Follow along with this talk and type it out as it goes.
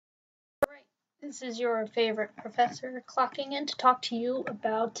This is your favorite professor clocking in to talk to you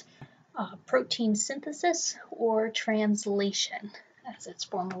about protein synthesis or translation, as it's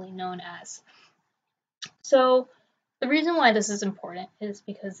formally known as. So the reason why this is important is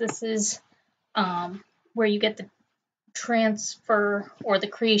because this is where you get the transfer or the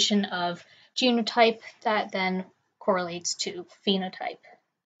creation of genotype that then correlates to phenotype.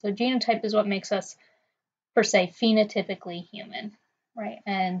 So genotype is what makes us, per se, phenotypically human, right?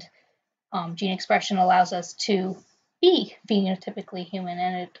 And gene expression allows us to be phenotypically human,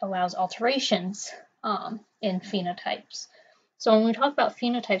 and it allows alterations in phenotypes. So when we talk about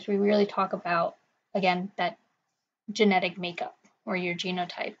phenotypes, we really talk about, again, that genetic makeup or your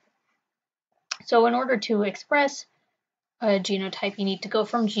genotype. So in order to express a genotype, you need to go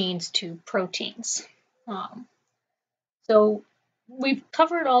from genes to proteins. So we've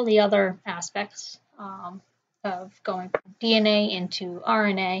covered all the other aspects of going from DNA into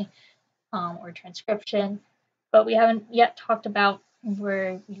RNA, or transcription, but we haven't yet talked about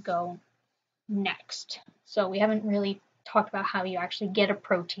where you go next. So we haven't really talked about how you actually get a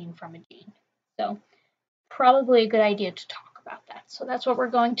protein from a gene. So probably a good idea to talk about that. So that's what we're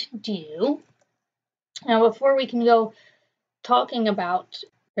going to do. Now, before we can go talking about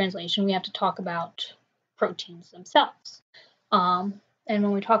translation, we have to talk about proteins themselves. And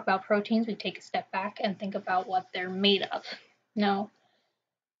when we talk about proteins, we take a step back and think about what they're made of. Now,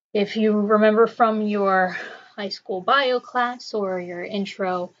 if you remember from your high school bio class or your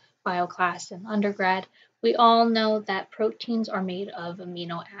intro bio class in undergrad, we all know that proteins are made of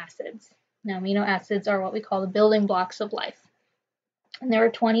amino acids. Now, amino acids are what we call the building blocks of life. And there are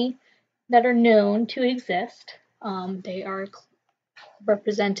 20 that are known to exist. They are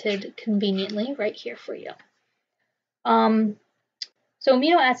represented conveniently right here for you. So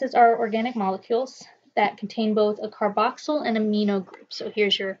amino acids are organic molecules that contain both a carboxyl and amino group. So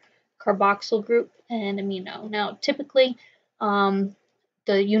here's your carboxyl group and amino. Now, typically, the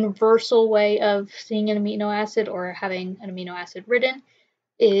universal way of seeing an amino acid or having an amino acid written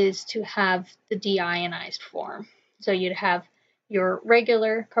is to have the deionized form. So you'd have your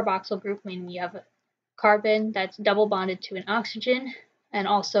regular carboxyl group, meaning you have a carbon that's double bonded to an oxygen and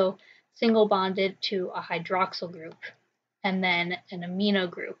also single bonded to a hydroxyl group, and then an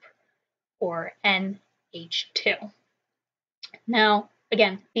amino group, or NH2. Now,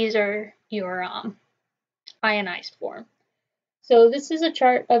 again, these are your ionized form. So this is a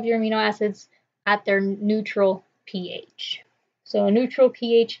chart of your amino acids at their neutral pH. So a neutral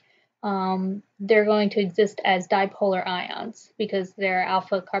pH, they're going to exist as dipolar ions because their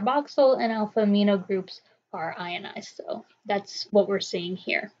alpha carboxyl and alpha amino groups are ionized. So that's what we're seeing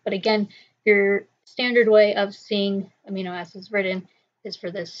here. But again, your standard way of seeing amino acids written is for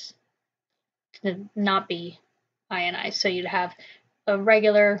this to not be ionized. So you'd have a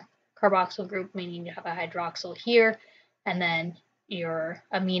regular carboxyl group, meaning you have a hydroxyl here, and then your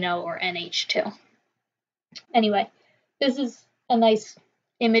amino or NH2. Anyway, this is a nice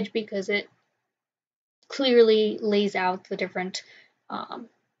image because it clearly lays out the different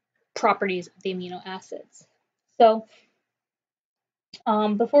properties of the amino acids. So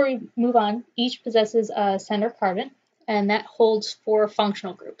before we move on, each possesses a center carbon, and that holds 4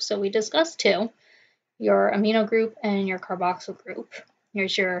 functional groups. So we discussed 2, your amino group and your carboxyl group.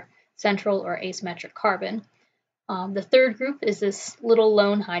 Here's your central or asymmetric carbon. The third group is this little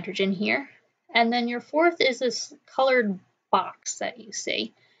lone hydrogen here. And then your fourth is this colored box that you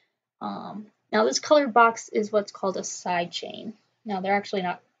see. Now this colored box is what's called a side chain. Now they're actually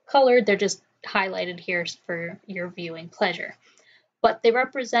not colored, they're just highlighted here for your viewing pleasure. But they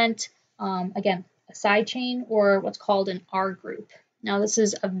represent, again, a side chain or what's called an R group. Now this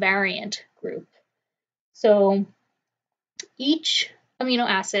is a variant group. So each amino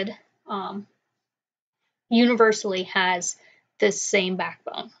acid universally has this same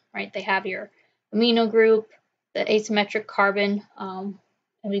backbone, right? They have your amino group, the asymmetric carbon, and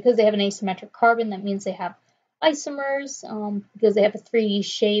because they have an asymmetric carbon, that means they have isomers because they have a 3D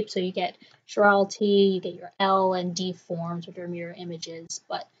shape, so you get chirality, you get your L and D forms, which are mirror images,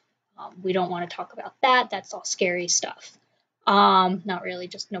 but we don't want to talk about that. That's all scary stuff. Not really,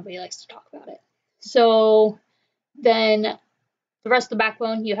 just nobody likes to talk about it. So then the rest of the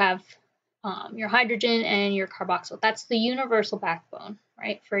backbone, you have your hydrogen and your carboxyl. That's the universal backbone,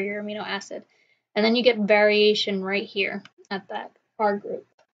 right, for your amino acid. And then you get variation right here at that R group.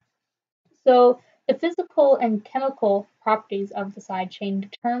 So the physical and chemical properties of the side chain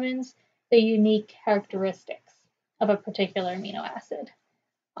determines the unique characteristics of a particular amino acid.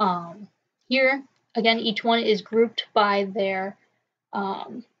 Here, again, each one is grouped by their,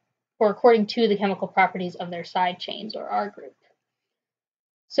 or according to the chemical properties of their side chains or R group.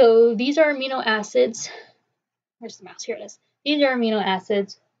 So these are amino acids. Where's the mouse? Here it is. These are amino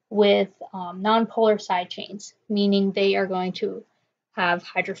acids with nonpolar side chains, meaning they are going to have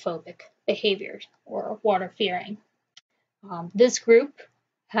hydrophobic behavior or water-fearing. This group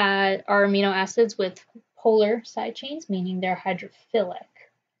are amino acids with polar side chains, meaning they're hydrophilic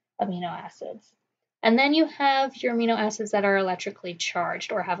amino acids. And then you have your amino acids that are electrically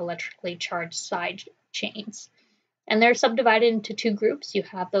charged or have electrically charged side chains. And they're subdivided into two groups. You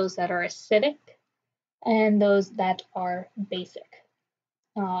have those that are acidic and those that are basic.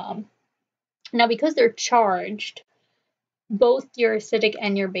 Now, because they're charged, both your acidic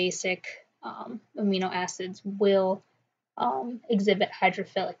and your basic amino acids will exhibit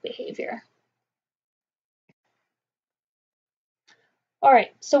hydrophilic behavior. All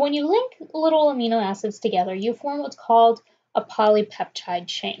right, so when you link little amino acids together, you form what's called a polypeptide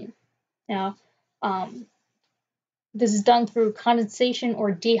chain. Now, this is done through condensation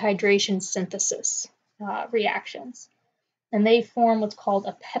or dehydration synthesis reactions. And they form what's called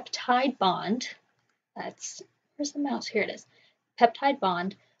a peptide bond. Where's the mouse? Here it is. Peptide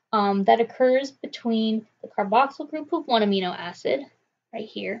bond that occurs between the carboxyl group of one amino acid, right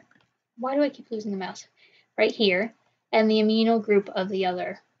here. Why do I keep losing the mouse? Right here, and the amino group of the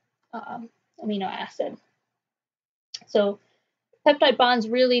other amino acid. So peptide bonds,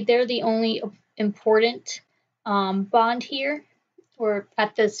 really, they're the only important bond here, or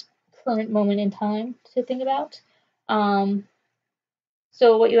at this current moment in time to think about.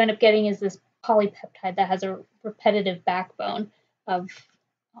 So what you end up getting is this polypeptide that has a repetitive backbone of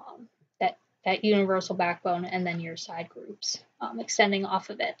that universal backbone, and then your side groups extending off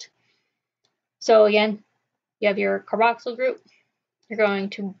of it. So again, you have your carboxyl group. You're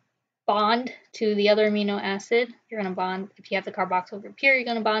going to bond to the other amino acid. You're going to bond, if you have the carboxyl group here, you're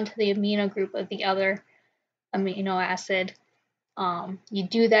going to bond to the amino group of the other amino acid. You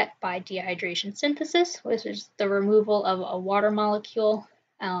do that by dehydration synthesis, which is the removal of a water molecule.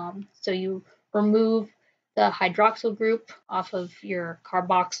 So you remove the hydroxyl group off of your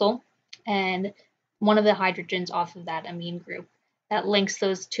carboxyl and one of the hydrogens off of that amine group. That links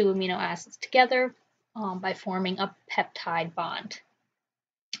those two amino acids together by forming a peptide bond.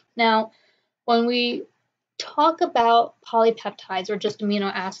 Now, when we talk about polypeptides or just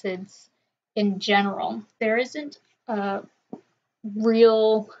amino acids in general, there isn't a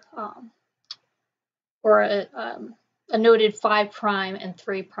real or a noted 5' and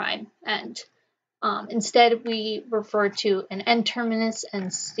 3' end. Instead, we refer to an N-terminus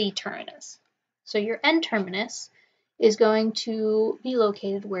and C-terminus. So your N-terminus is going to be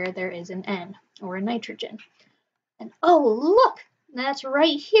located where there is an N, or a nitrogen. And oh, look, that's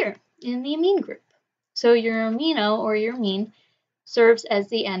right here in the amine group. So your amino, or your amine, serves as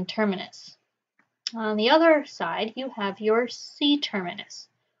the N-terminus. On the other side, you have your C-terminus,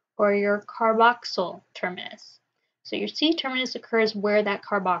 or your carboxyl terminus. So your C-terminus occurs where that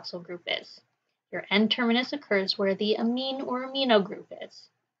carboxyl group is. Your N-terminus occurs where the amine or amino group is.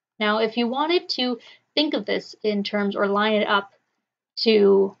 Now, if you wanted to think of this in terms or line it up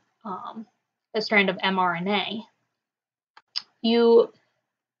to a strand of mRNA, you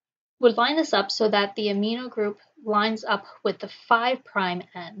would line this up so that the amino group lines up with the 5'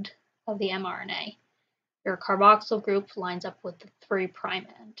 end of the mRNA. Your carboxyl group lines up with the 3'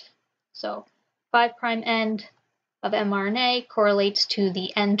 end. So 5' end of mRNA correlates to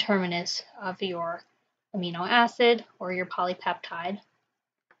the N-terminus of your amino acid or your polypeptide,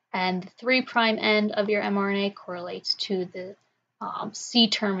 and the 3' end of your mRNA correlates to the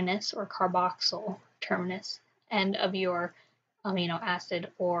C-terminus or carboxyl terminus end of your amino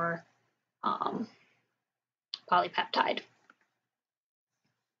acid or polypeptide.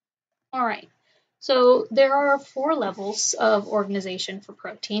 All right, so there are 4 levels of organization for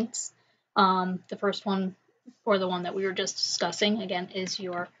proteins. The first one, or the one that we were just discussing, again, is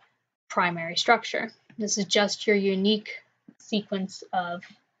your primary structure. This is just your unique sequence of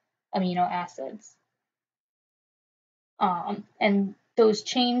amino acids. And those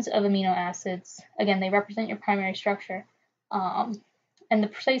chains of amino acids, again, they represent your primary structure. And the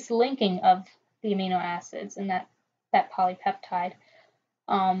precise linking of the amino acids in that polypeptide,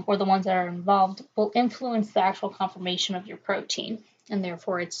 or the ones that are involved, will influence the actual conformation of your protein, and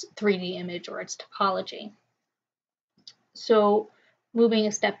therefore its 3D image or its topology. So moving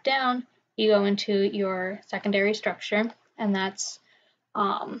a step down, you go into your secondary structure, and that's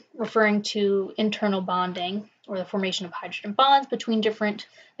referring to internal bonding, or the formation of hydrogen bonds between different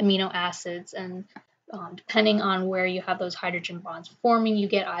amino acids. And depending on where you have those hydrogen bonds forming, you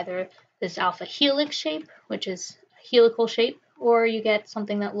get either this alpha helix shape, which is a helical shape, or you get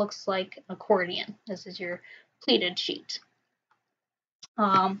something that looks like an accordion. This is your pleated sheet.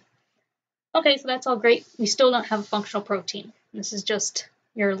 Okay, so that's all great. We still don't have a functional protein. This is just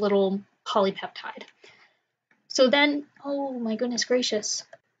your little polypeptide. So then, oh my goodness gracious.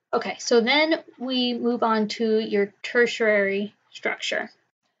 Okay, so then we move on to your tertiary structure.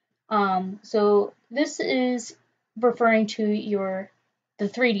 So this is referring to the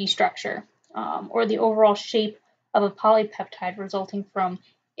 3D structure, or the overall shape of a polypeptide resulting from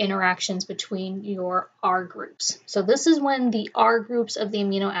interactions between your R groups. So this is when the R groups of the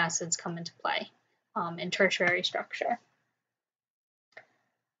amino acids come into play in tertiary structure.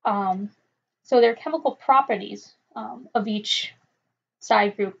 So their chemical properties of each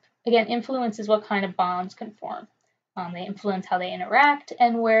side group, again, influences what kind of bonds can form. They influence how they interact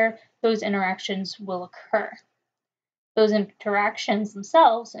and where those interactions will occur. Those interactions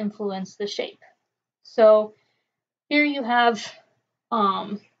themselves influence the shape. So here you have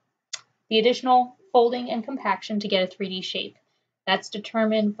the additional folding and compaction to get a 3D shape. That's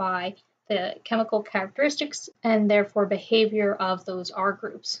determined by the chemical characteristics and therefore behavior of those R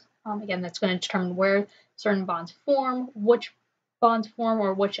groups. Again, that's going to determine where certain bonds form, which bonds form,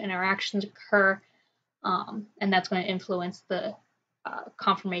 or which interactions occur, and that's going to influence the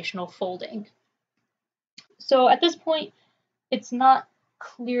conformational folding. So at this point, it's not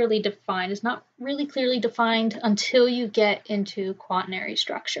clearly defined. It's not really clearly defined until you get into quaternary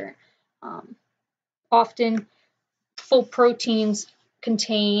structure. Often, full proteins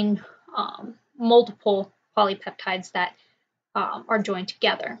contain multiple polypeptides that are joined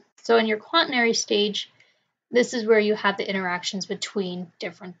together. So in your quaternary stage, this is where you have the interactions between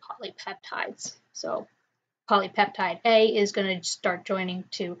different polypeptides. So polypeptide A is going to start joining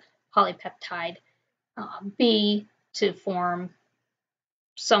to polypeptide B to form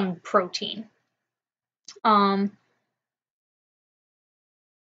some protein. And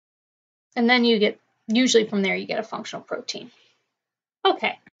then usually from there you get a functional protein.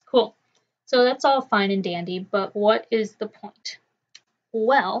 Okay, cool. So that's all fine and dandy, but what is the point?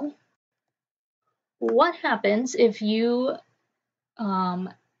 Well, what happens if you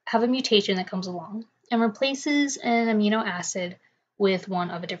have a mutation that comes along and replaces an amino acid with one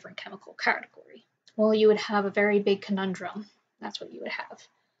of a different chemical category? Well, you would have a very big conundrum. That's what you would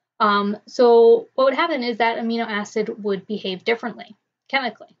have. So what would happen is that amino acid would behave differently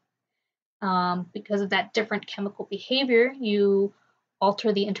chemically. Because of that different chemical behavior, you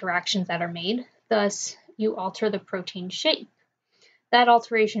alter the interactions that are made. Thus, you alter the protein shape. That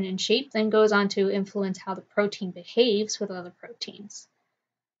alteration in shape then goes on to influence how the protein behaves with other proteins.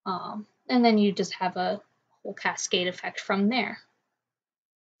 And then you just have a whole cascade effect from there.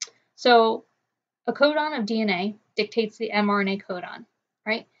 So a codon of DNA dictates the mRNA codon,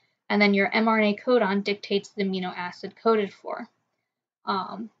 right? And then your mRNA codon dictates the amino acid coded for.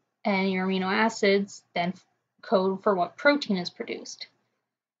 And your amino acids then code for what protein is produced.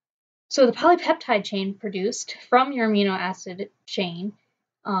 So the polypeptide chain produced from your amino acid chain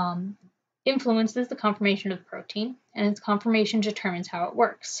influences the conformation of the protein, and its conformation determines how it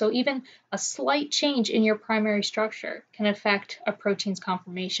works. So even a slight change in your primary structure can affect a protein's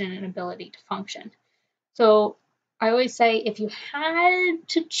conformation and ability to function. So I always say if you had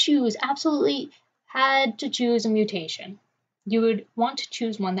to choose, absolutely had to choose a mutation, you would want to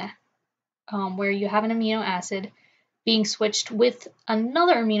choose one that where you have an amino acid being switched with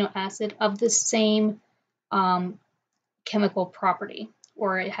another amino acid of the same chemical property,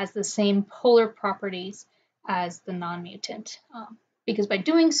 or it has the same polar properties as the non-mutant. Because by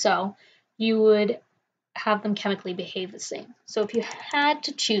doing so, you would have them chemically behave the same. So if you had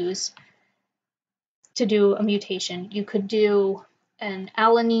to choose to do a mutation, you could do an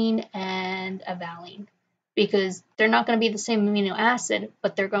alanine and a valine, because they're not going to be the same amino acid,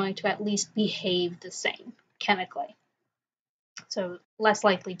 but they're going to at least behave the same chemically. So less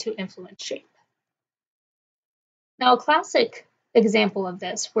likely to influence shape. Now, a classic example of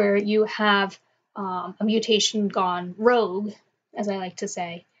this, where you have a mutation gone rogue, as I like to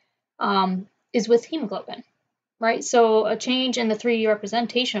say, is with hemoglobin, right? So a change in the 3D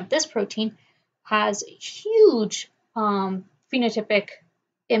representation of this protein has a huge phenotypic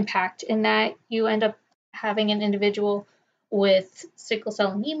impact in that you end up having an individual with sickle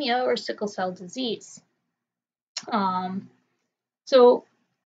cell anemia or sickle cell disease. So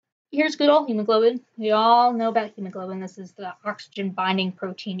here's good old hemoglobin. We all know about hemoglobin. This is the oxygen binding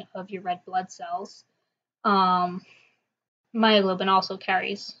protein of your red blood cells. Myoglobin also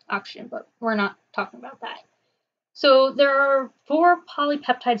carries oxygen, but we're not talking about that. So there are 4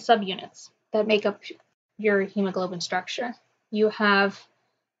 polypeptide subunits that make up your hemoglobin structure. You have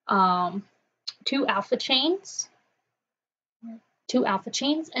 2 alpha chains,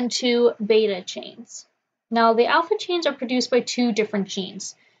 and 2 beta chains. Now, the alpha genes are produced by two different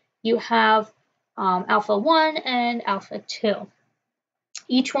genes. You have alpha 1 and alpha 2.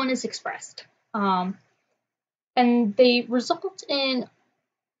 Each one is expressed. And they result in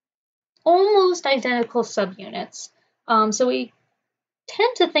almost identical subunits. So we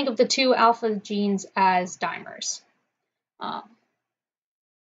tend to think of the two alpha genes as dimers.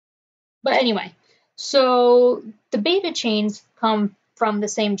 But anyway, so the beta chains come from the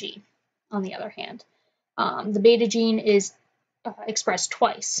same gene, on the other hand. The beta gene is expressed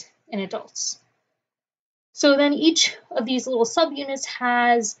twice in adults. So then each of these little subunits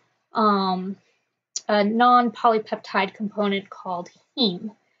has a non-polypeptide component called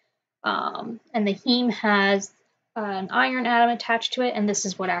heme. And the heme has an iron atom attached to it, and this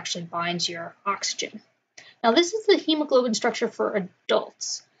is what actually binds your oxygen. Now, this is the hemoglobin structure for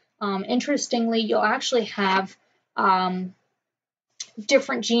adults. Interestingly, you'll actually have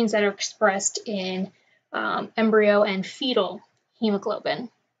different genes that are expressed in embryo and fetal hemoglobin.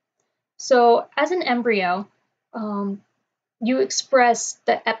 So as an embryo, you express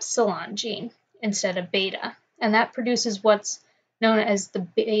the epsilon gene instead of beta, and that produces what's known as the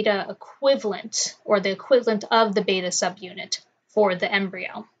beta equivalent, or the equivalent of the beta subunit for the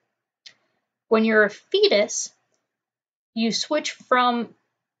embryo. When you're a fetus, you switch from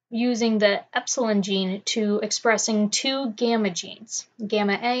using the epsilon gene to expressing two gamma genes,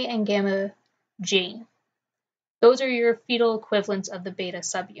 gamma A and gamma G. Those are your fetal equivalents of the beta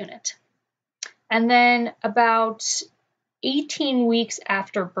subunit. And then about 18 weeks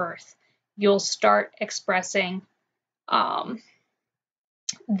after birth, you'll start expressing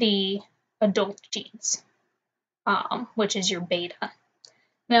the adult genes, which is your beta.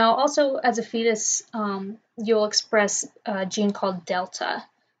 Now, also as a fetus, you'll express a gene called delta.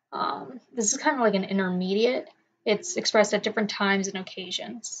 This is kind of like an intermediate. It's expressed at different times and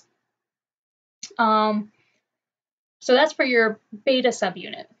occasions. So that's for your beta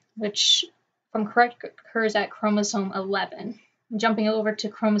subunit, which, if I'm correct, occurs at chromosome 11. Jumping over to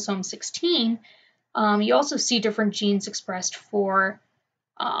chromosome 16, you also see different genes expressed for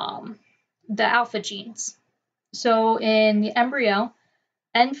the alpha genes. So in the embryo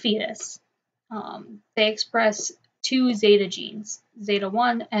and fetus, they express two zeta genes, zeta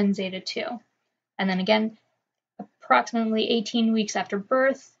 1 and zeta 2. And then again, approximately 18 weeks after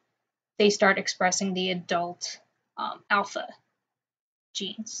birth, they start expressing the adult alpha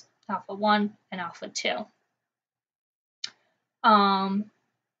genes, alpha 1 and alpha 2.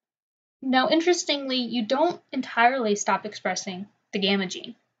 Now, interestingly, you don't entirely stop expressing the gamma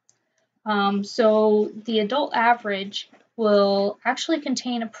gene. So the adult average will actually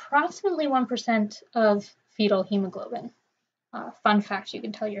contain approximately 1% of fetal hemoglobin. Fun fact, you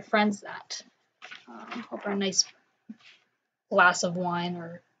can tell your friends that over a nice glass of wine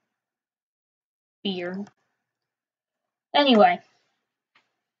or beer. Anyway,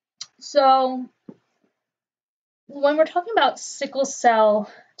 so when we're talking about sickle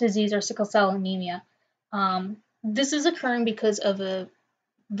cell disease or sickle cell anemia, this is occurring because of a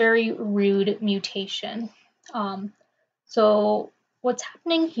very rude mutation. So what's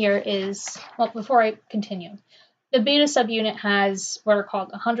happening here is, well, before I continue, the beta subunit has what are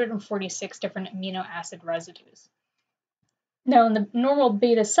called 146 different amino acid residues. Now, in the normal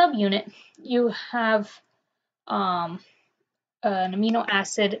beta subunit, you have an amino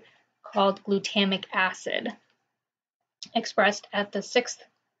acid called glutamic acid expressed at the 6th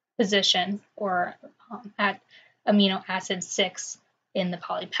position, or at amino acid 6 in the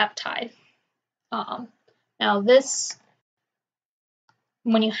polypeptide. Now,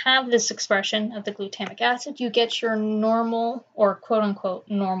 when you have this expression of the glutamic acid, you get your normal, or quote-unquote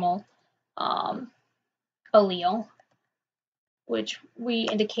normal, allele, which we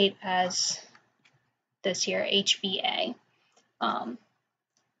indicate as this here, HBA.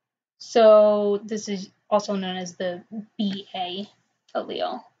 So this is also known as the BA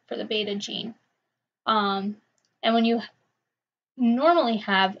allele for the beta gene. And when you normally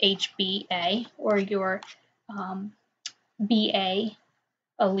have HBA, or your BA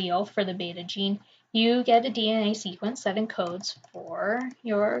allele for the beta gene, you get a DNA sequence that encodes for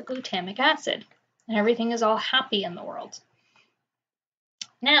your glutamic acid, and everything is all happy in the world.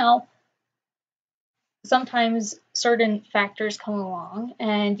 Now, sometimes certain factors come along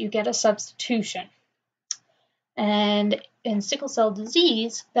and you get a substitution. And in sickle cell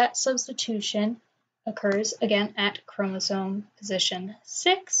disease, that substitution occurs again at chromosome position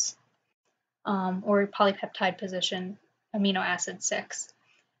 6, or polypeptide position amino acid 6.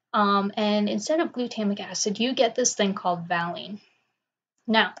 And instead of glutamic acid, you get this thing called valine.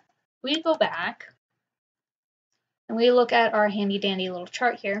 Now, we go back and we look at our handy dandy little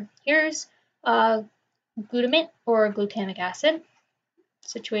chart here. Here's glutamate or glutamic acid,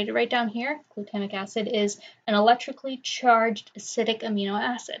 situated right down here. Glutamic acid is an electrically charged acidic amino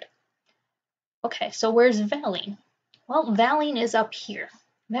acid. Okay, so where's valine? Well, valine is up here.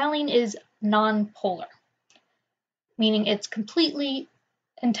 Valine is nonpolar, meaning it's completely,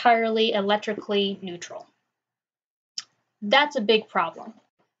 entirely electrically neutral. That's a big problem.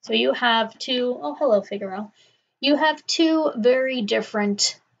 So you have two, oh, hello, Figaro. You have two very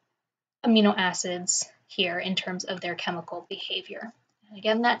different amino acids here in terms of their chemical behavior. And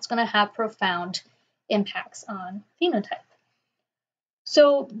again, that's going to have profound impacts on phenotype.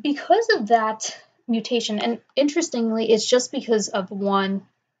 So because of that mutation, and interestingly, it's just because of one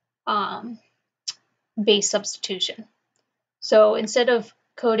base substitution. So instead of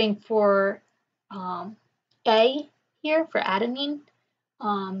coding for A here for adenine,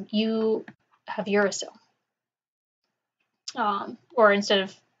 you have uracil. Or instead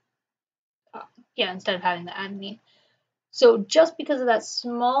of having the adenine. So just because of that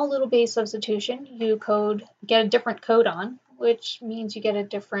small little base substitution, you get a different codon, which means you get a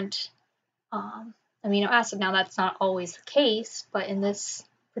different amino acid. Now that's not always the case, but in this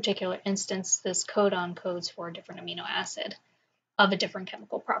particular instance, this codon codes for a different amino acid of a different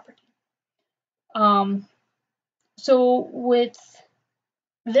chemical property. So with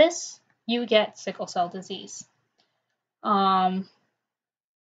this, you get sickle cell disease. And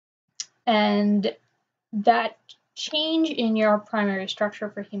that change in your primary structure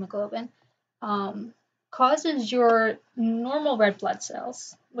for hemoglobin causes your normal red blood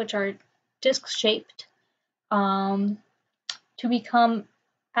cells, which are disc-shaped, to become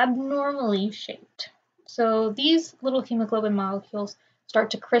abnormally shaped. So these little hemoglobin molecules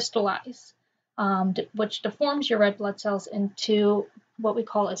start to crystallize, which deforms your red blood cells into what we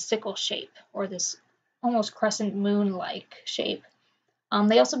call a sickle shape, or this almost crescent moon-like shape.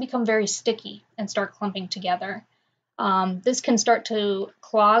 They also become very sticky and start clumping together. This can start to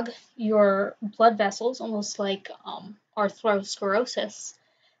clog your blood vessels, almost like atherosclerosis,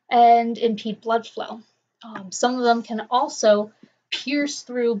 and impede blood flow. Some of them can also pierce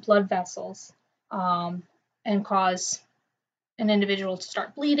through blood vessels and cause an individual to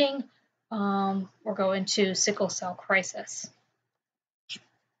start bleeding or go into sickle cell crisis.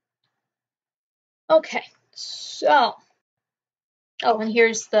 Okay, so, and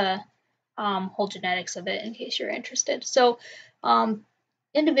here's the whole genetics of it in case you're interested. So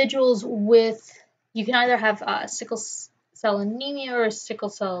individuals with, you can either have sickle cell anemia or sickle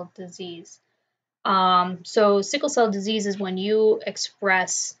cell disease. So sickle cell disease is when you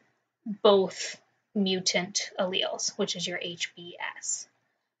express both mutant alleles, which is your HBS.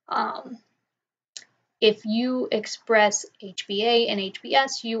 If you express HBA and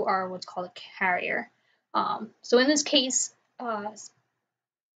HBS, you are what's called a carrier. So in this case,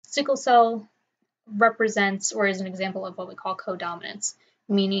 sickle cell represents or is an example of what we call codominance,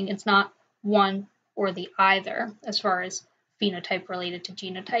 meaning it's not one or the either as far as phenotype related to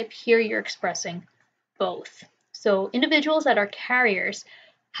genotype. Here you're expressing both. So individuals that are carriers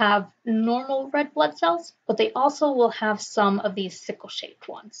have normal red blood cells, but they also will have some of these sickle-shaped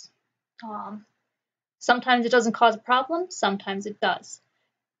ones. Sometimes it doesn't cause a problem, sometimes it does.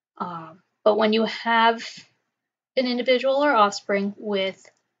 But when you have an individual or offspring with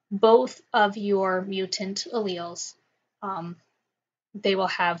both of your mutant alleles, they will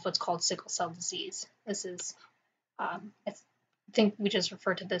have what's called sickle cell disease. This is, I think we just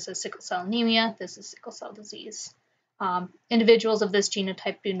refer to this as sickle cell anemia. This is sickle cell disease. Individuals of this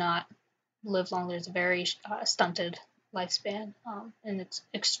genotype do not live long. There's a very stunted lifespan, and it's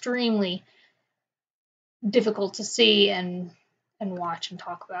extremely difficult to see and watch and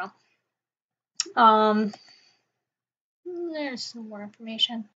talk about. There's some more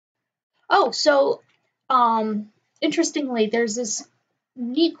information. Oh, so interestingly, there's this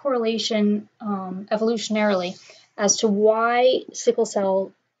neat correlation evolutionarily as to why sickle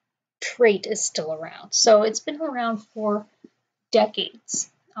cell trait is still around. So it's been around for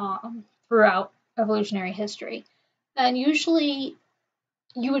decades throughout evolutionary history. And usually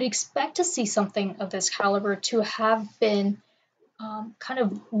you would expect to see something of this caliber to have been kind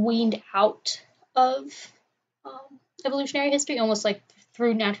of weaned out of evolutionary history, almost like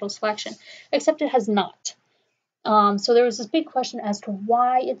through natural selection, except it has not. So there was this big question as to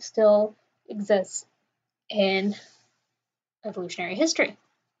why it still exists in evolutionary history.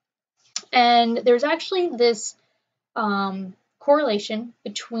 And there's actually this correlation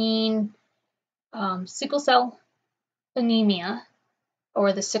between sickle cell anemia,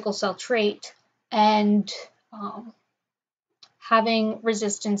 or the sickle cell trait, and having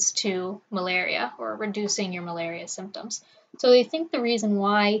resistance to malaria or reducing your malaria symptoms. So they think the reason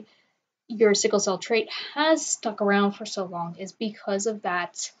why your sickle cell trait has stuck around for so long is because of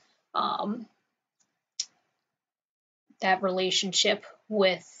that that relationship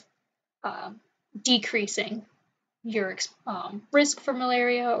with decreasing your risk for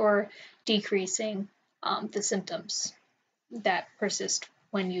malaria or decreasing the symptoms that persist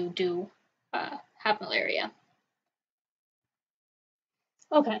when you do have malaria.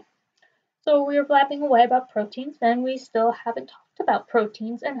 Okay, so we were blabbing away about proteins, and we still haven't talked about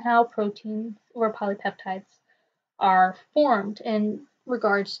proteins and how proteins or polypeptides are formed in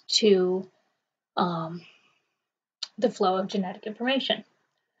regards to the flow of genetic information.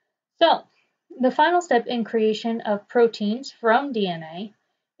 So, the final step in creation of proteins from DNA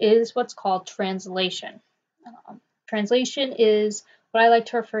is what's called translation. Translation is what I like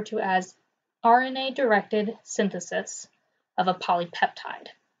to refer to as RNA-directed synthesis of a polypeptide.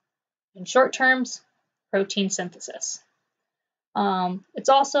 In short terms, protein synthesis. It's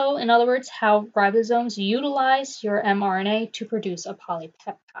also, in other words, how ribosomes utilize your mRNA to produce a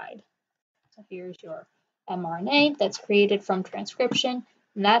polypeptide. So here's your mRNA that's created from transcription,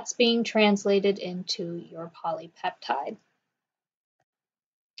 and that's being translated into your polypeptide.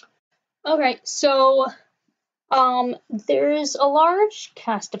 Okay, so there's a large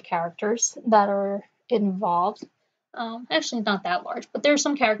cast of characters that are involved. Actually, not that large, but there's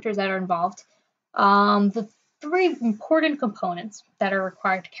some characters that are involved. The three important components that are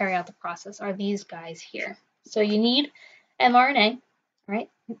required to carry out the process are these guys here. So you need mRNA, right?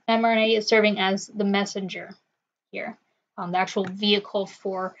 mRNA is serving as the messenger here, the actual vehicle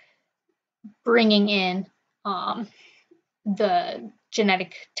for bringing in the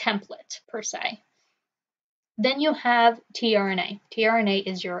genetic template per se. Then you have tRNA. tRNA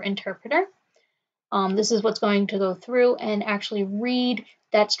is your interpreter. This is what's going to go through and actually read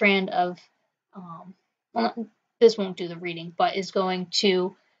that strand of, well, this won't do the reading, but is going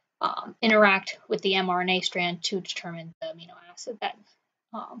to interact with the mRNA strand to determine the amino acid that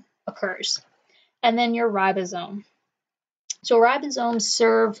occurs. And then your ribosome. So ribosomes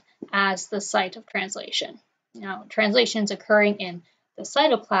serve as the site of translation. Now, translation is occurring in the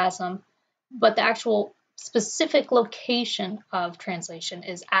cytoplasm, but the actual specific location of translation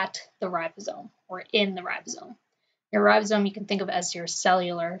is at the ribosome or in the ribosome. Your ribosome you can think of as your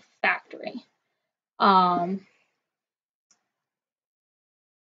cellular factory.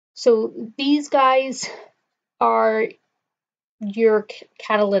 So these guys are your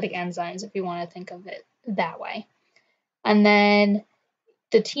catalytic enzymes, if you want to think of it that way. And then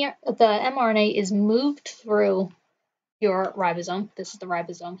the mRNA is moved through your ribosome. This is the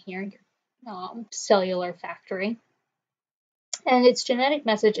ribosome here, your cellular factory. And its genetic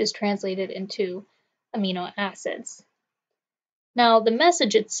message is translated into amino acids. Now, the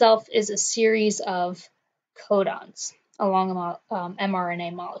message itself is a series of codons along a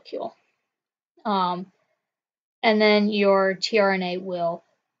mRNA molecule. And then your tRNA will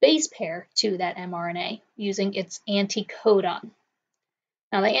base pair to that mRNA using its anticodon.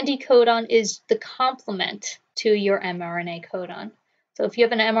 Now, the anticodon is the complement to your mRNA codon. So if you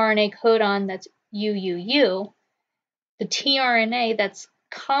have an mRNA codon that's UUU, the tRNA that's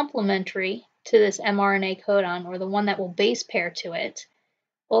complementary to this mRNA codon, or the one that will base pair to it,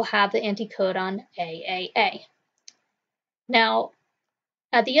 will have the anticodon AAA. Now,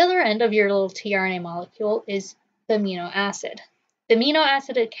 at the other end of your little tRNA molecule is the amino acid. The amino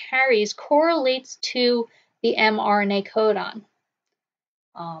acid it carries correlates to the mRNA codon,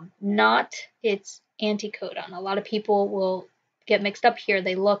 not its anticodon. A lot of people will get mixed up here.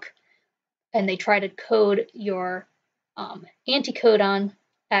 They look and they try to code your anticodon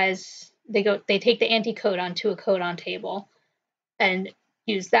as they take the anticodon to a codon table and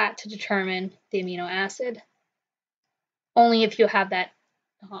use that to determine the amino acid. Only if you have that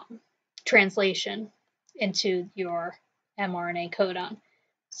translation into your mRNA codon.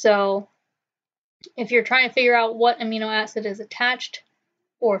 So if you're trying to figure out what amino acid is attached,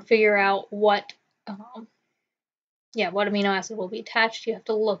 or figure out what amino acid will be attached, you have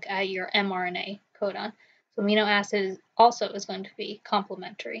to look at your mRNA codon. So amino acid also is going to be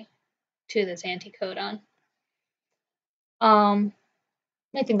complementary to this anticodon.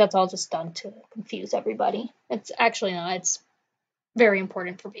 I think that's all just done to confuse everybody. It's actually not. It's very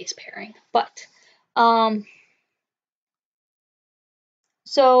important for base pairing. But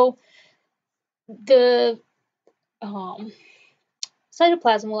so the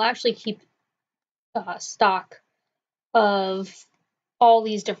cytoplasm will actually keep stock of all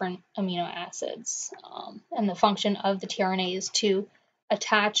these different amino acids, and the function of the tRNA is to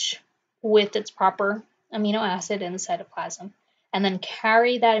attach with its proper amino acid in the cytoplasm and then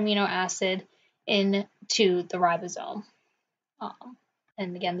carry that amino acid into the ribosome.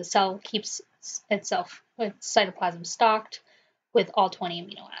 And again, the cell keeps itself, its cytoplasm stocked with all 20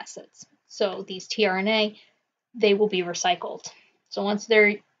 amino acids. So these tRNA, they will be recycled. So once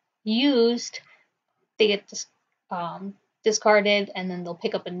they're used, they get discarded, and then they'll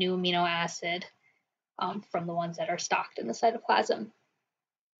pick up a new amino acid from the ones that are stocked in the cytoplasm.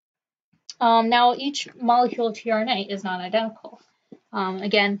 Now, each molecule of tRNA is not identical.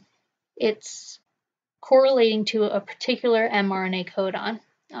 Again, it's correlating to a particular mRNA codon,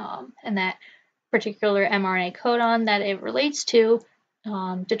 and that particular mRNA codon that it relates to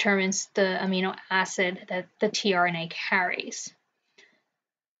determines the amino acid that the tRNA carries.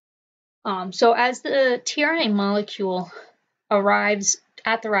 So as the tRNA molecule arrives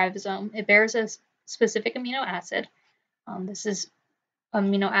at the ribosome, it bears a specific amino acid. This is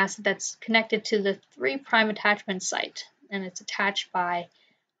amino acid that's connected to the 3' attachment site, and it's attached by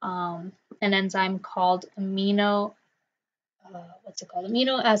an enzyme called aminoacetyl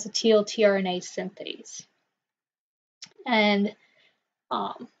tRNA synthase. And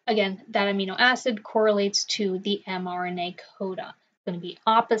again, that amino acid correlates to the mRNA codon. It's going to be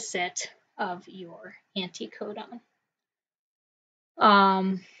opposite of your anticodon.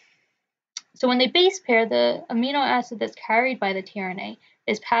 So when they base pair, the amino acid that's carried by the tRNA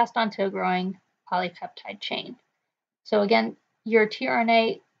is passed on to a growing polypeptide chain. So again, your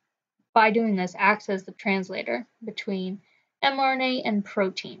tRNA, by doing this, acts as the translator between mRNA and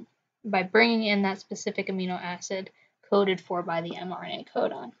protein by bringing in that specific amino acid coded for by the mRNA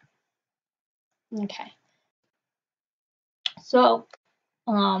codon. Okay. So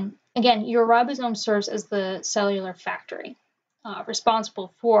again, your ribosome serves as the cellular factory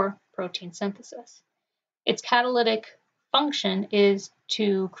responsible for protein synthesis. Its catalytic function is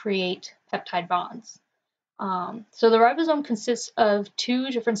to create peptide bonds. So the ribosome consists of 2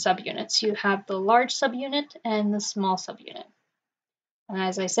 different subunits. You have the large subunit and the small subunit. And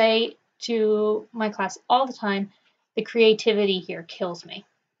as I say to my class all the time, the creativity here kills me,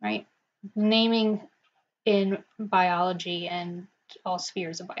 right? Naming in biology and all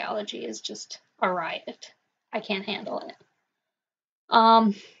spheres of biology is just a riot. I can't handle it.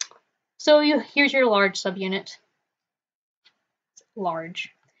 So here's your large subunit. It's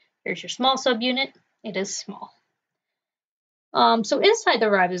large. Here's your small subunit. It is small. So inside the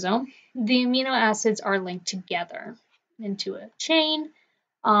ribosome, the amino acids are linked together into a chain,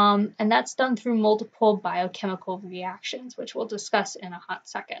 and that's done through multiple biochemical reactions, which we'll discuss in a hot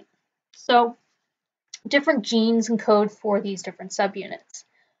second. So different genes encode for these different subunits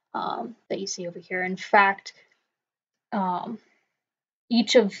that you see over here. In fact,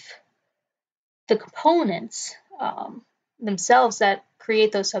 each of the components themselves that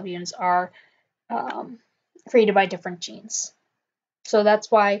create those subunits are created by different genes. So that's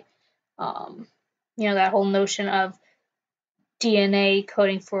why, that whole notion of DNA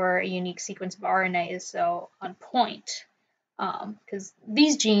coding for a unique sequence of RNA is so on point. Because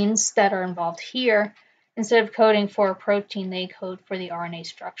these genes that are involved here, instead of coding for a protein, they code for the RNA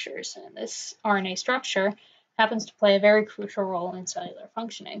structures. And this RNA structure happens to play a very crucial role in cellular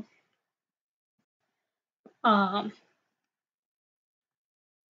functioning. Now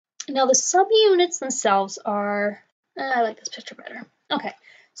the subunits themselves are, I like this picture better. Okay,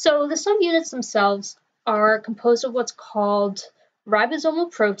 so the subunits themselves are composed of what's called ribosomal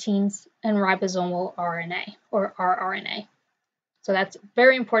proteins and ribosomal RNA, or rRNA. So that's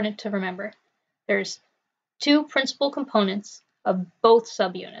very important to remember. There's 2 principal components of both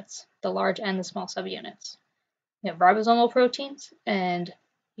subunits, the large and the small subunits. You have ribosomal proteins and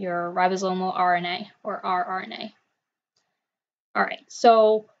your ribosomal RNA, or rRNA. All right,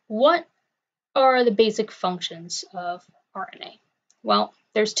 so what are the basic functions of RNA? Well,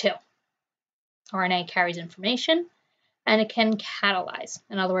 there's 2. RNA carries information, and it can catalyze.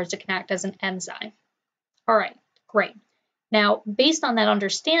 In other words, it can act as an enzyme. All right, great. Now, based on that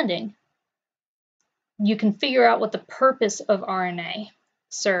understanding, you can figure out what the purpose of RNA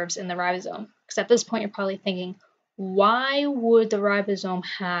serves in the ribosome. Because at this point, you're probably thinking, why would the ribosome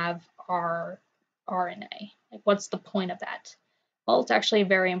have our RNA? Like, what's the point of that? Well, it's actually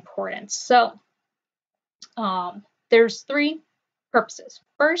very important. So, there's 3 purposes.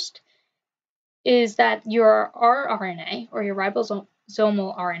 First is that your rRNA, or your ribosomal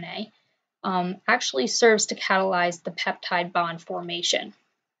RNA, actually serves to catalyze the peptide bond formation.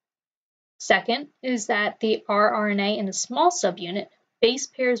 Second is that the rRNA in the small subunit base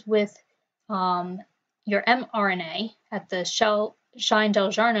pairs with your mRNA at the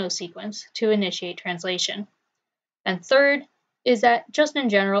Shine-Dalgarno sequence to initiate translation. And third is that just in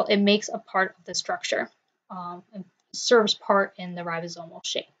general, it makes a part of the structure and serves part in the ribosomal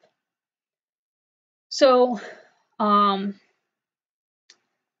shape. So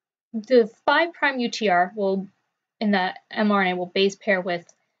the 5' UTR will, in the mRNA, will base pair with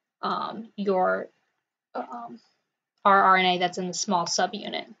your rRNA that's in the small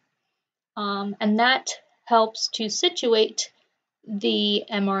subunit. And that helps to situate the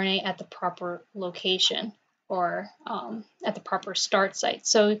mRNA at the proper location or at the proper start site.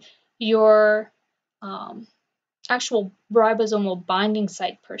 So your actual ribosomal binding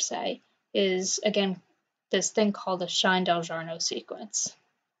site per se is, again, this thing called the Sgambelluri sequence.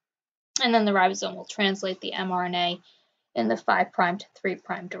 And then the ribosome will translate the mRNA in the 5' to 3'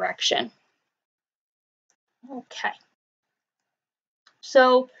 direction. Okay.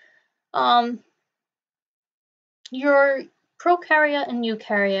 So your prokaryote and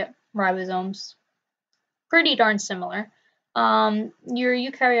eukaryote ribosomes, pretty darn similar. Your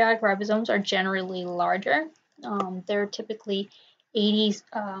eukaryotic ribosomes are generally larger. They're typically 80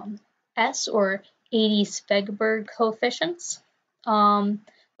 S or 80 Sgambelluri coefficients.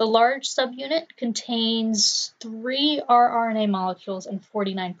 The large subunit contains 3 rRNA molecules and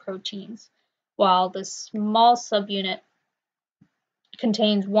 49 proteins, while the small subunit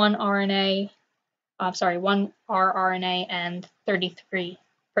contains 1 rRNA and 33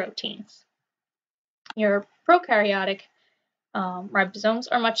 proteins. Your prokaryotic ribosomes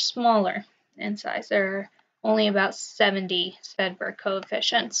are much smaller in size. They're only about 70 Sgambelluri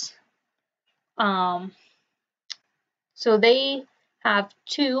coefficients. So they have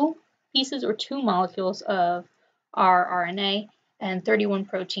 2 pieces or 2 molecules of rRNA and 31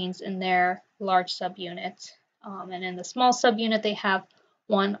 proteins in their large subunit. And in the small subunit, they have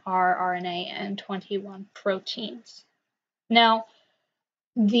 1 rRNA and 21 proteins. Now,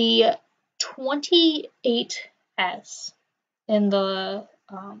 the 28S in the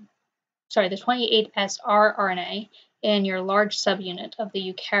 28S rRNA in your large subunit of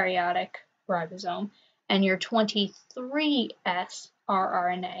the eukaryotic ribosome and your 23S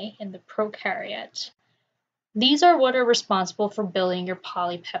rRNA in the prokaryote. These are what are responsible for building your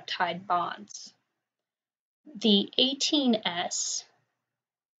polypeptide bonds. The 18S,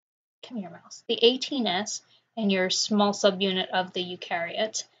 come here, mouse, the 18S in your small subunit of the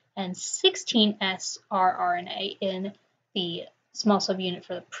eukaryote and 16S rRNA in the small subunit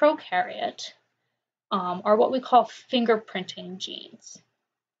for the prokaryote are what we call fingerprinting genes.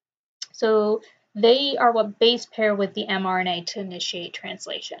 So they are what base pair with the mRNA to initiate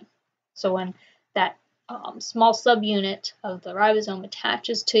translation. So when that small subunit of the ribosome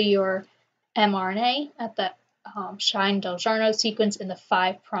attaches to your mRNA at the Sgambelluri sequence in the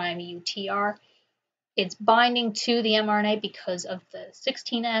 5' UTR, it's binding to the mRNA because of the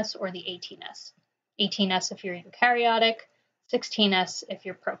 16S or the 18S. 18S if you're eukaryotic, 16S if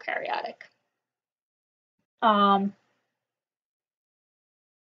you're prokaryotic.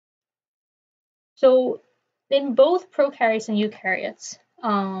 So in both prokaryotes and eukaryotes,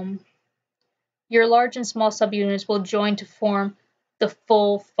 your large and small subunits will join to form the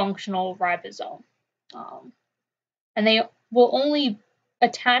full functional ribosome. And they will only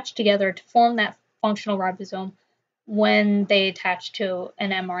attach together to form that functional ribosome when they attach to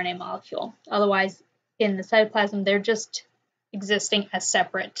an mRNA molecule. Otherwise, in the cytoplasm, they're just existing as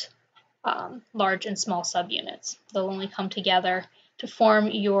separate large and small subunits. They'll only come together to form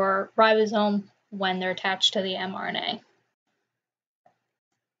your ribosome when they're attached to the mRNA.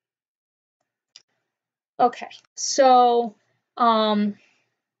 Okay, so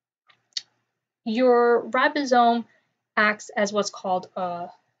your ribosome acts as what's called,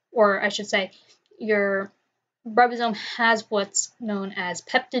 or I should say, your ribosome has what's known as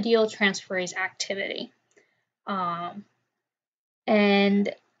peptidyltransferase activity.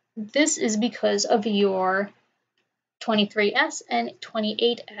 And this is because of your 23S and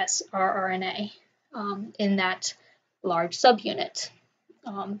 28S rRNA in that large subunit.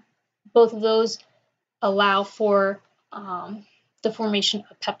 Both of those allow for the formation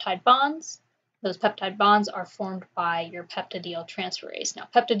of peptide bonds. Those peptide bonds are formed by your peptidyltransferase. Now,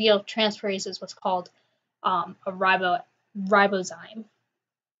 peptidyltransferase is what's called a ribozyme.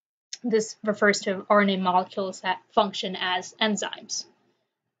 This refers to RNA molecules that function as enzymes.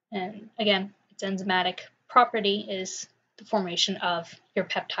 And again, its enzymatic property is the formation of your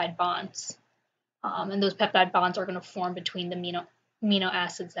peptide bonds. And those peptide bonds are going to form between the amino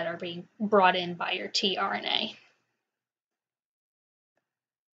acids that are being brought in by your tRNA.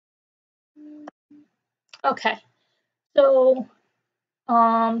 Okay, so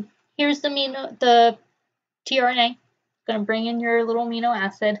here's the tRNA. Going to bring in your little amino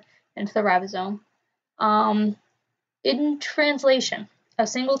acid into the ribosome. In translation, a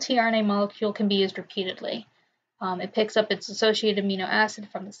single tRNA molecule can be used repeatedly. It picks up its associated amino acid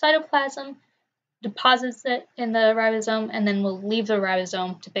from the cytoplasm, deposits it in the ribosome and then will leave the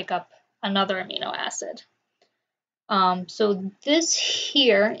ribosome to pick up another amino acid. So this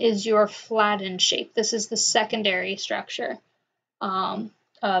here is your flattened shape. This is the secondary structure of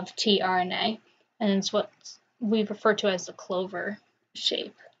tRNA, and it's what we refer to as the clover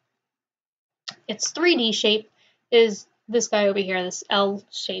shape. Its 3D shape is this guy over here, this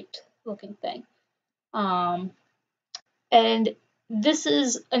L-shaped looking thing. And this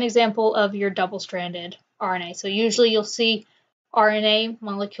is an example of your double-stranded RNA. So usually you'll see RNA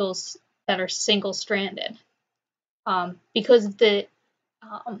molecules that are single-stranded. Because of the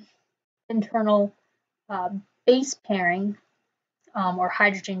internal base pairing or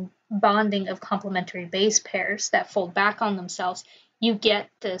hydrogen bonding of complementary base pairs that fold back on themselves, you get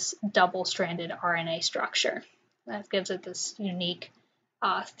this double-stranded RNA structure. That gives it this unique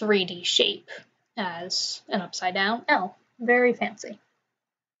 3D shape as an upside-down L. Very fancy.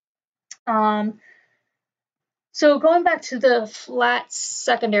 So going back to the flat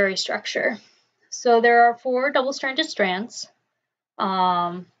secondary structure. So there are 4 double-stranded strands,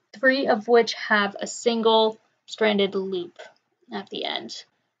 3 of which have a single-stranded loop at the end.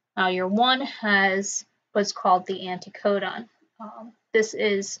 Now your one has what's called the anticodon. This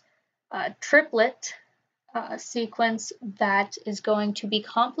is a triplet sequence that is going to be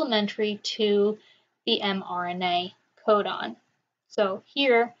complementary to the mRNA codon. So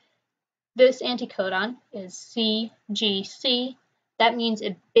here, this anticodon is CGC. That means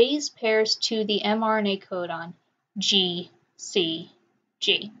it base pairs to the mRNA codon GCG.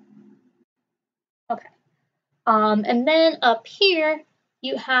 Okay. And then up here,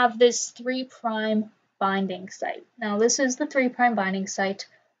 you have this 3' binding site. Now, this is the 3' binding site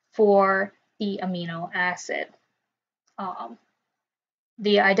for the amino acid.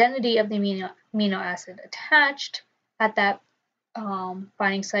 The identity of the amino acid attached at that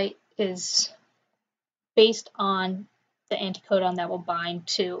binding site is based on the anticodon that will bind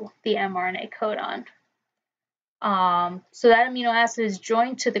to the mRNA codon. So that amino acid is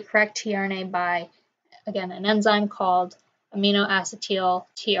joined to the correct tRNA by, again, an enzyme called aminoacetyl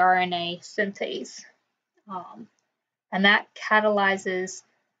tRNA synthase. And that catalyzes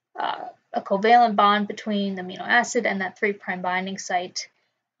a covalent bond between the amino acid and that 3' binding site.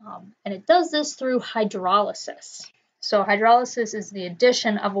 And it does this through hydrolysis. So hydrolysis is the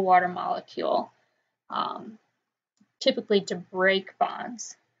addition of a water molecule, typically to break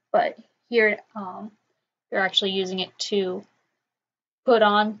bonds. But here, you're actually using it to put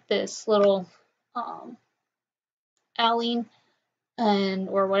on this little allene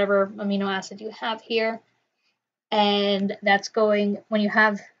or whatever amino acid you have here. And that's going, when you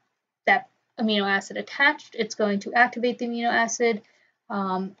have that amino acid attached, it's going to activate the amino acid.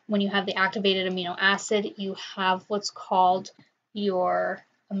 When you have the activated amino acid, you have what's called your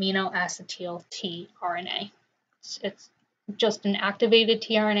aminoacetyl tRNA. It's just an activated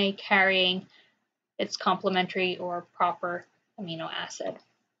tRNA carrying its complementary or proper amino acid.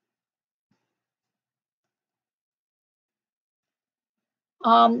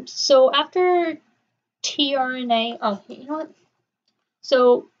 So after tRNA, oh, you know what?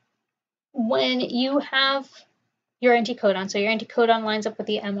 So when you have your anticodon, so your anticodon lines up with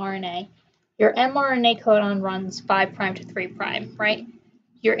the mRNA, your mRNA codon runs 5' to 3', right?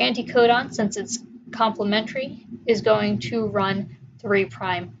 Your anticodon, since it's complementary, is going to run 3'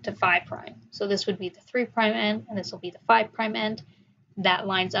 to 5'. So this would be the 3' end, and this will be the 5' end. That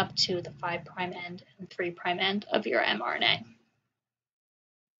lines up to the 5' end and 3' end of your mRNA.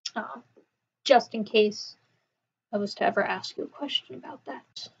 Just in case I was to ever ask you a question about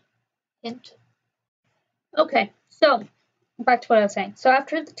that. Hint. Okay, so back to what I was saying. So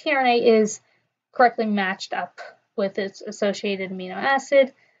after the tRNA is correctly matched up with its associated amino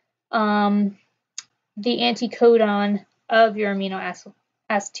acid, the anticodon of your aminoacetyl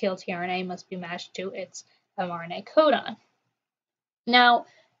tRNA must be matched to its mRNA codon. Now,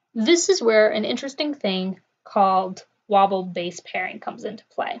 this is where an interesting thing called wobble base pairing comes into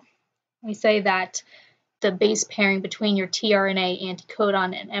play. We say that the base pairing between your tRNA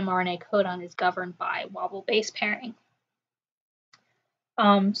anticodon and mRNA codon is governed by wobble base pairing.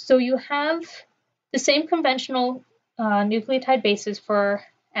 So you have the same conventional nucleotide bases for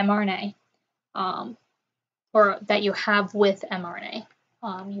mRNA, or that you have with mRNA.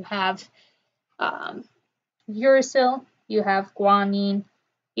 You have uracil, you have guanine,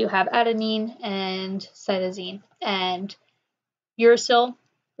 you have adenine, and cytosine. And uracil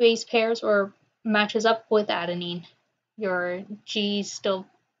base pairs or matches up with adenine. Your G's still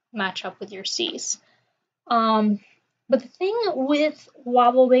match up with your C's. But the thing with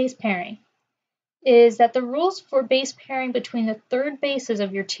wobble base pairing is that the rules for base pairing between the third bases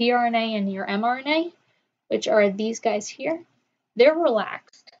of your tRNA and your mRNA, which are these guys here, they're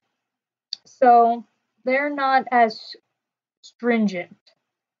relaxed. So they're not as stringent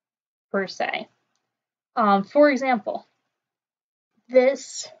per se. For example,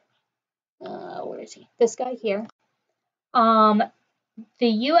 this, where is he? This guy here. The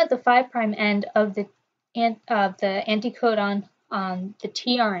U at the 5' end of the anticodon on the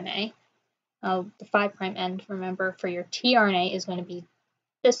tRNA, the 5' end, remember, for your tRNA is going to be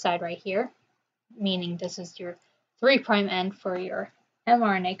this side right here, meaning this is your 3' end for your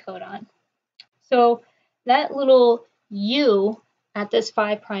mRNA codon. So that little U at this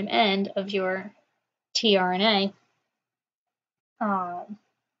 5' end of your tRNA,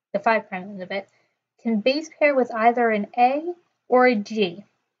 the 5' end of it, can base pair with either an A or a G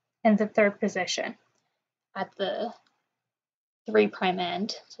in the third position at the 3'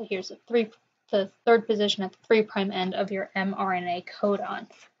 end. So here's the third position at the 3' end of your mRNA codon.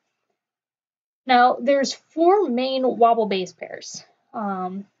 Now, there's 4 main wobble base pairs,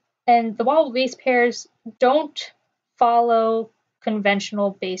 and the wobble base pairs don't follow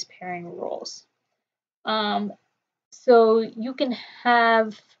conventional base pairing rules. So you can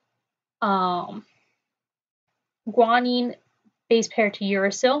have guanine base pair to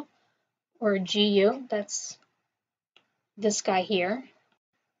uracil, or GU, that's this guy here.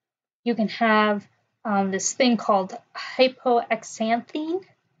 You can have this thing called hypoxanthine,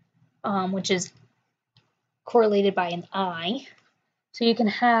 which is correlated by an I. So you can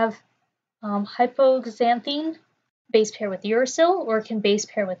have hypoxanthine base pair with uracil, or it can base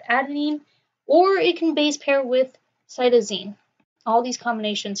pair with adenine, or it can base pair with cytosine. All these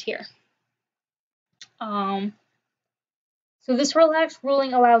combinations here. So this relaxed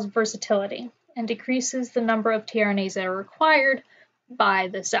ruling allows versatility and decreases the number of tRNAs that are required by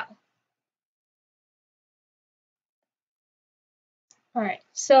the cell. All right,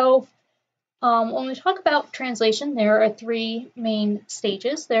 so when we talk about translation, there are 3 main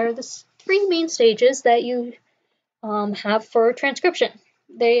stages. There are the 3 main stages that you have for transcription.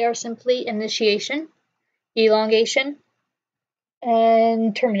 They are simply initiation, elongation,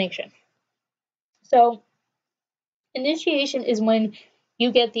 and termination. So initiation is when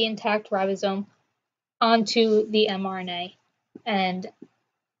you get the intact ribosome onto the mRNA and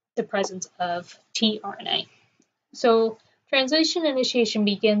the presence of tRNA. So translation initiation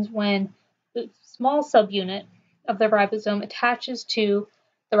begins when the small subunit of the ribosome attaches to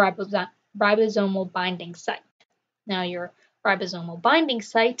the ribosomal binding site. Now, your ribosomal binding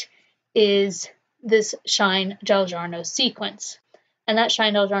site is this Shine-Dalgarno sequence, and that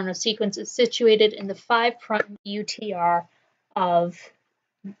Shine-Dalgarno sequence is situated in the 5' UTR of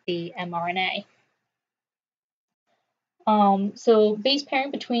the mRNA. So base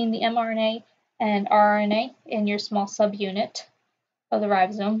pairing between the mRNA and RNA in your small subunit of the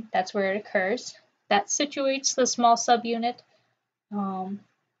ribosome, that's where it occurs. That situates the small subunit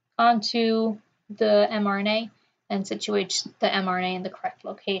onto the mRNA and situates the mRNA in the correct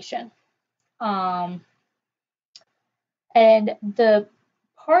location. And the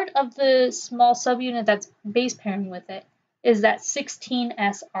part of the small subunit that's base pairing with it is that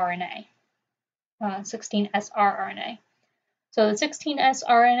 16S RNA, 16S rRNA. So the 16S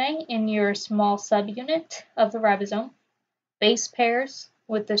RNA in your small subunit of the ribosome base pairs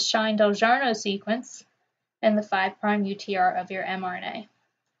with the Shine-Dalgarno sequence and the 5' UTR of your mRNA. And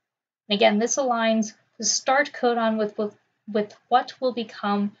again, this aligns the start codon with what will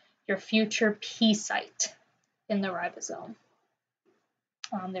become your future P site in the ribosome.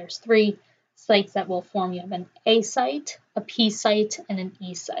 There's 3 sites that will form. You have an A site, a P site, and an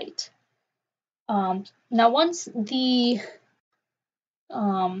E site. Now, once the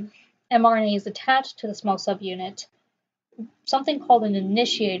mRNA is attached to the small subunit, something called an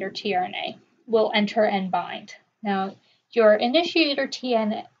initiator tRNA will enter and bind. Now, your initiator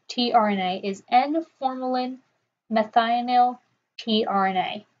tRNA is N-formylin methionine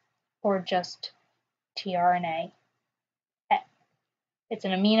tRNA, or just tRNA. It's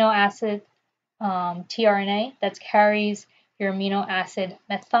an amino acid tRNA that carries your amino acid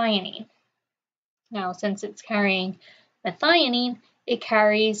methionine. Now, since it's carrying methionine, it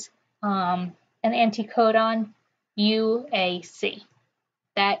carries an anticodon UAC.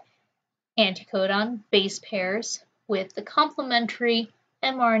 That anticodon base pairs with the complementary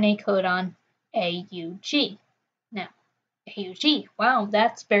mRNA codon AUG. Now, AUG, wow,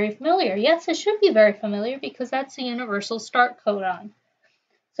 that's very familiar. Yes, it should be very familiar because that's the universal start codon.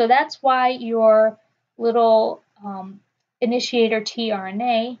 So that's why your little initiator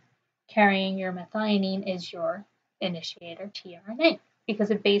tRNA carrying your methionine is your initiator tRNA, because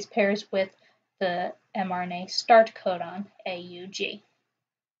it base pairs with the mRNA start codon, AUG.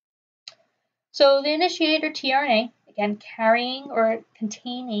 So the initiator tRNA, again carrying or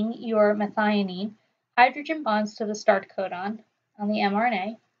containing your methionine, hydrogen bonds to the start codon on the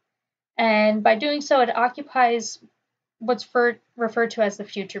mRNA, and by doing so it occupies what's referred to as the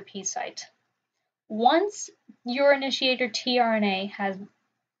future P site. Once your initiator tRNA has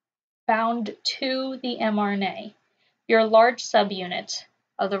bound to the mRNA, your large subunit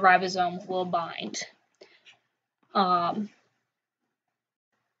of the ribosome will bind.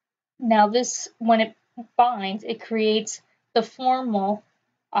 Now this, when it binds, it creates the formal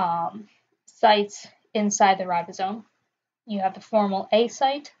sites inside the ribosome. You have the formal A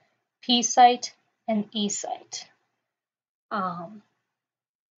site, P site, and E site. The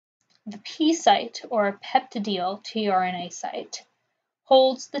P site, or peptidyl tRNA site,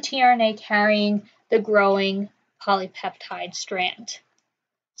 holds the tRNA carrying the growing polypeptide strand.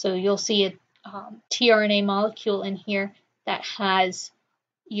 So you'll see a tRNA molecule in here that has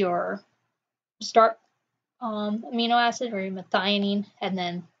your start amino acid or your methionine, and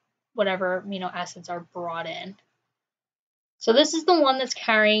then whatever amino acids are brought in. So this is the one that's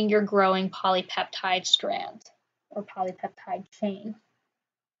carrying your growing polypeptide strand or polypeptide chain.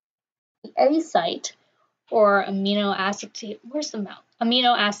 The A site, or amino acetyl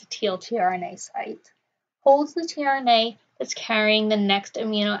tRNA site, holds the tRNA that's carrying the next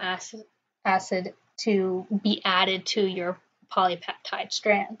amino acid to be added to your polypeptide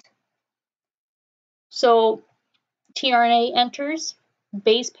strand. So tRNA enters,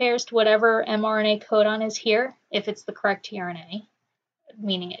 base pairs to whatever mRNA codon is here, if it's the correct tRNA,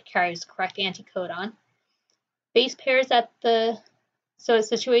 meaning it carries the correct anticodon. Base pairs so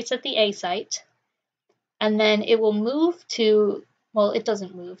it situates at the A site, and then it will move to, well, it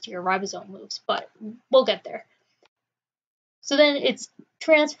doesn't move, your ribosome moves, but we'll get there. So then it's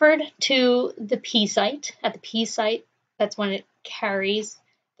transferred to the P site. At the P site, that's when it carries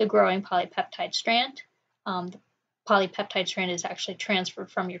the growing polypeptide strand. The polypeptide strand is actually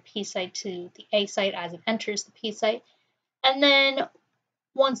transferred from your P site to the A site as it enters the P site. And then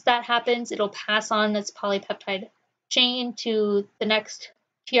once that happens, it'll pass on its polypeptide chain to the next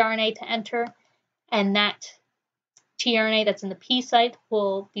tRNA to enter, and that tRNA that's in the P site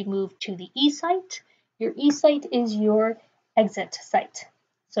will be moved to the E site. Your E site is your exit site.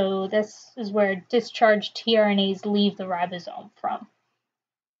 So this is where discharged tRNAs leave the ribosome from.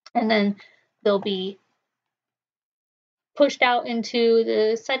 And then they'll be pushed out into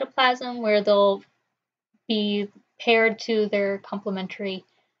the cytoplasm, where they'll be paired to their complementary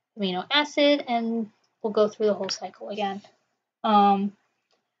amino acid, and we'll go through the whole cycle again.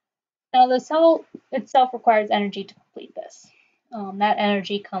 Now the cell itself requires energy to complete this. That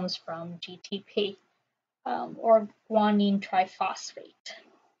energy comes from GTP, or guanine triphosphate.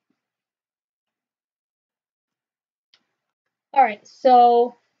 All right,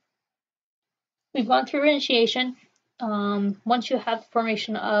 so we've gone through initiation. Once you have the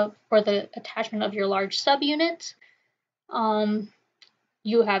formation of, or the attachment of your large subunit,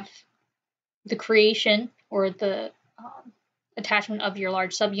 you have the creation or the attachment of your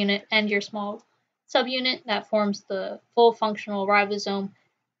large subunit and your small subunit that forms the full functional ribosome.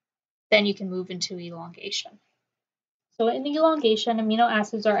 Then you can move into elongation. So in elongation, amino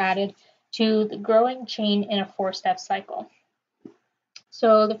acids are added to the growing chain in a 4-step cycle.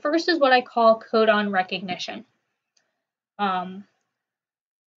 So the first is what I call codon recognition. A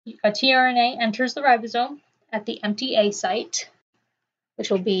tRNA enters the ribosome at the empty A site,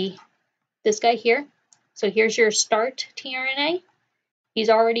 which will be this guy here. So here's your start tRNA. He's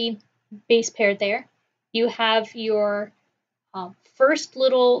already base paired there. You have your first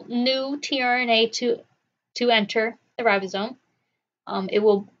little new tRNA to enter the ribosome. It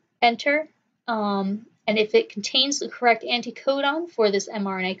will enter, and if it contains the correct anticodon for this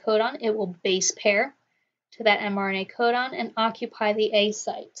mRNA codon, it will base pair to that mRNA codon and occupy the A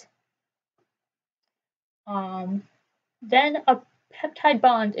site. Then a peptide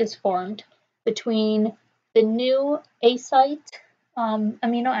bond is formed between the new A site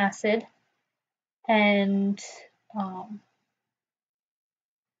amino acid and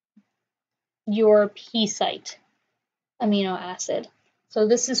your P site amino acid. So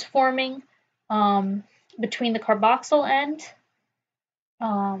this is forming between the carboxyl end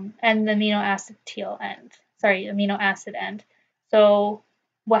and the amino acid end. So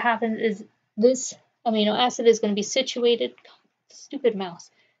what happens is this amino acid is going to be situated, stupid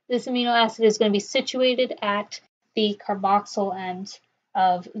mouse, this amino acid is going to be situated at the carboxyl end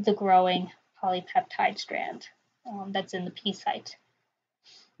of the growing polypeptide strand that's in the P site.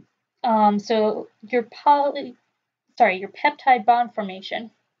 So your peptide bond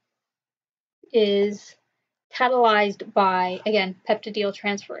formation is catalyzed by, again,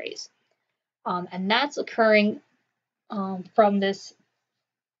 peptidyltransferase. And that's occurring from this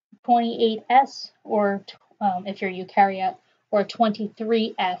 28S, or if you're eukaryote, or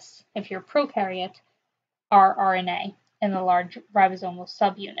 23S if you're prokaryote, rRNA in the large ribosomal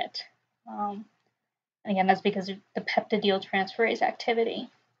subunit. Again, that's because of the peptidyltransferase activity.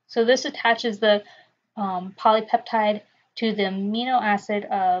 So this attaches the polypeptide to the amino acid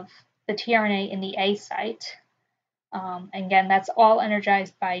of the tRNA in the A site. Again, that's all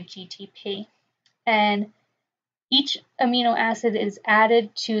energized by GTP. And each amino acid is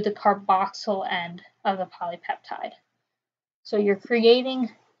added to the carboxyl end of the polypeptide. So you're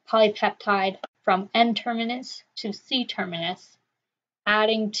creating polypeptide from N terminus to C terminus,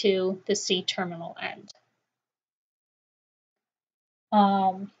 adding to the C terminal end.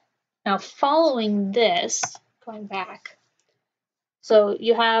 Now following this, going back, so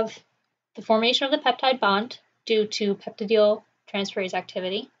you have the formation of the peptide bond due to peptidyltransferase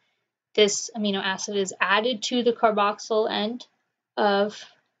activity. This amino acid is added to the carboxyl end of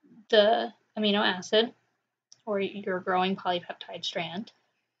the amino acid, or your growing polypeptide strand.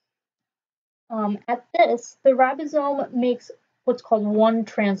 At this, the ribosome makes what's called one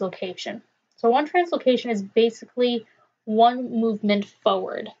translocation. So one translocation is basically one movement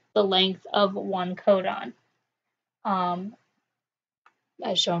forward, the length of one codon,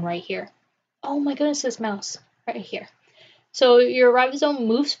 as shown right here. Oh my goodness, this mouse, right here. So your ribosome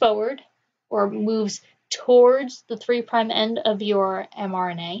moves forward, or moves towards the 3' end of your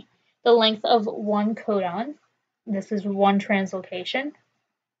mRNA, the length of one codon. This is one translocation.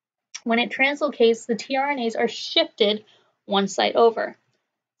 When it translocates, the tRNAs are shifted one site over.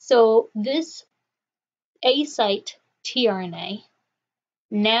 So this A site tRNA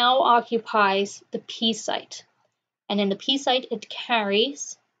now occupies the P site. And in the P site, it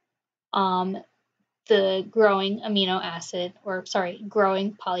carries the growing amino acid, or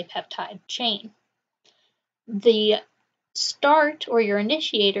growing polypeptide chain. The start, or your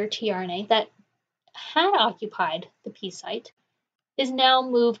initiator tRNA that had occupied the P site is now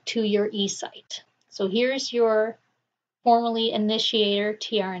moved to your E site. So here's your formerly initiator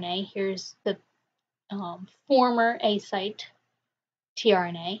tRNA. Here's the former A site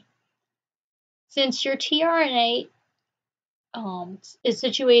tRNA. Since your tRNA is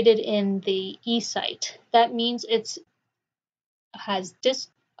situated in the E site, that means it has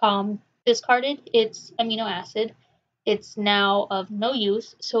discarded its amino acid. It's now of no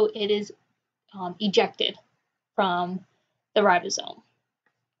use, so it is ejected from the ribosome.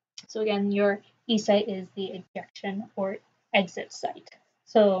 So again, your E site is the ejection or exit site.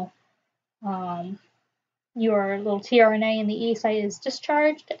 So your little tRNA in the E site is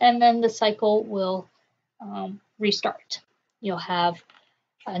discharged, and then the cycle will restart. You'll have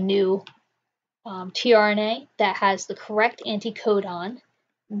a new tRNA that has the correct anticodon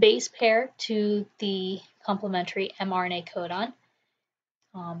base pair to the complementary mRNA codon,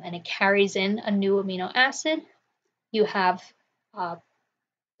 and it carries in a new amino acid. You have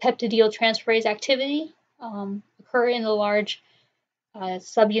peptidyltransferase activity occur in the large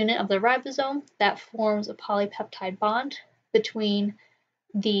subunit of the ribosome that forms a polypeptide bond between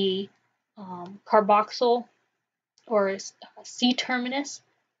the carboxyl, or C terminus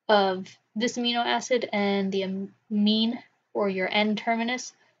of this amino acid, and the amine, or your N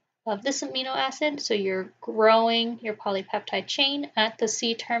terminus of this amino acid. So you're growing your polypeptide chain at the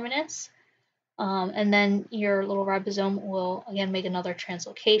C terminus, and then your little ribosome will again make another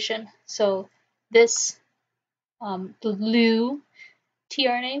translocation. So this blue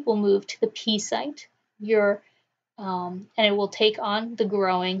tRNA will move to the P site, and it will take on the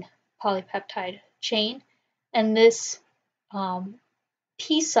growing polypeptide chain, and this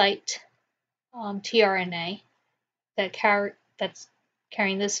P site tRNA that's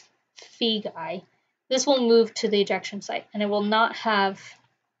carrying this Phi guy, this will move to the ejection site, and it will not have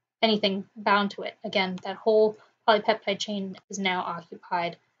anything bound to it. Again, that whole polypeptide chain is now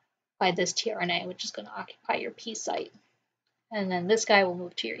occupied by this tRNA, which is going to occupy your P site. And then this guy will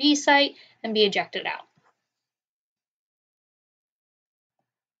move to your E site and be ejected out.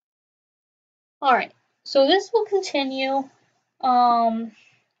 All right, so this will continue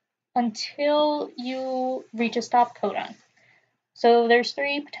until you reach a stop codon. So there's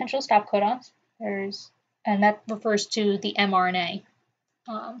 3 potential stop codons. And that refers to the mRNA.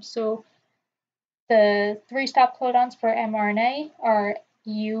 So the 3 stop codons for mRNA are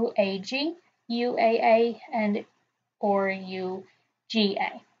UAG, UAA, and or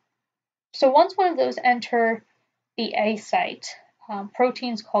UGA. So once one of those enter the A site,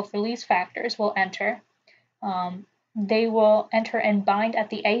 proteins called release factors will enter. they will enter and bind at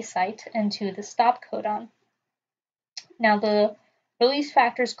the A site and to the stop codon. Now, the release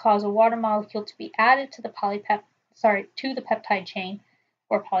factors cause a water molecule to be added to the peptide chain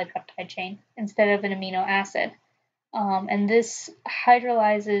or polypeptide chain instead of an amino acid. And this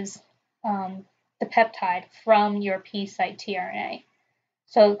hydrolyzes the peptide from your P site tRNA.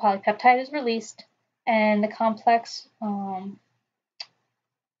 So the polypeptide is released, and the complex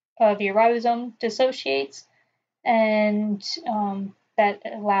of your ribosome dissociates, and that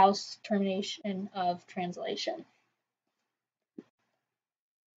allows termination of translation.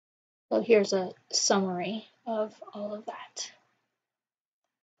 So here's a summary of all of that.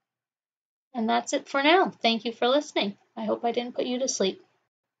 And that's it for now. Thank you for listening. I hope I didn't put you to sleep.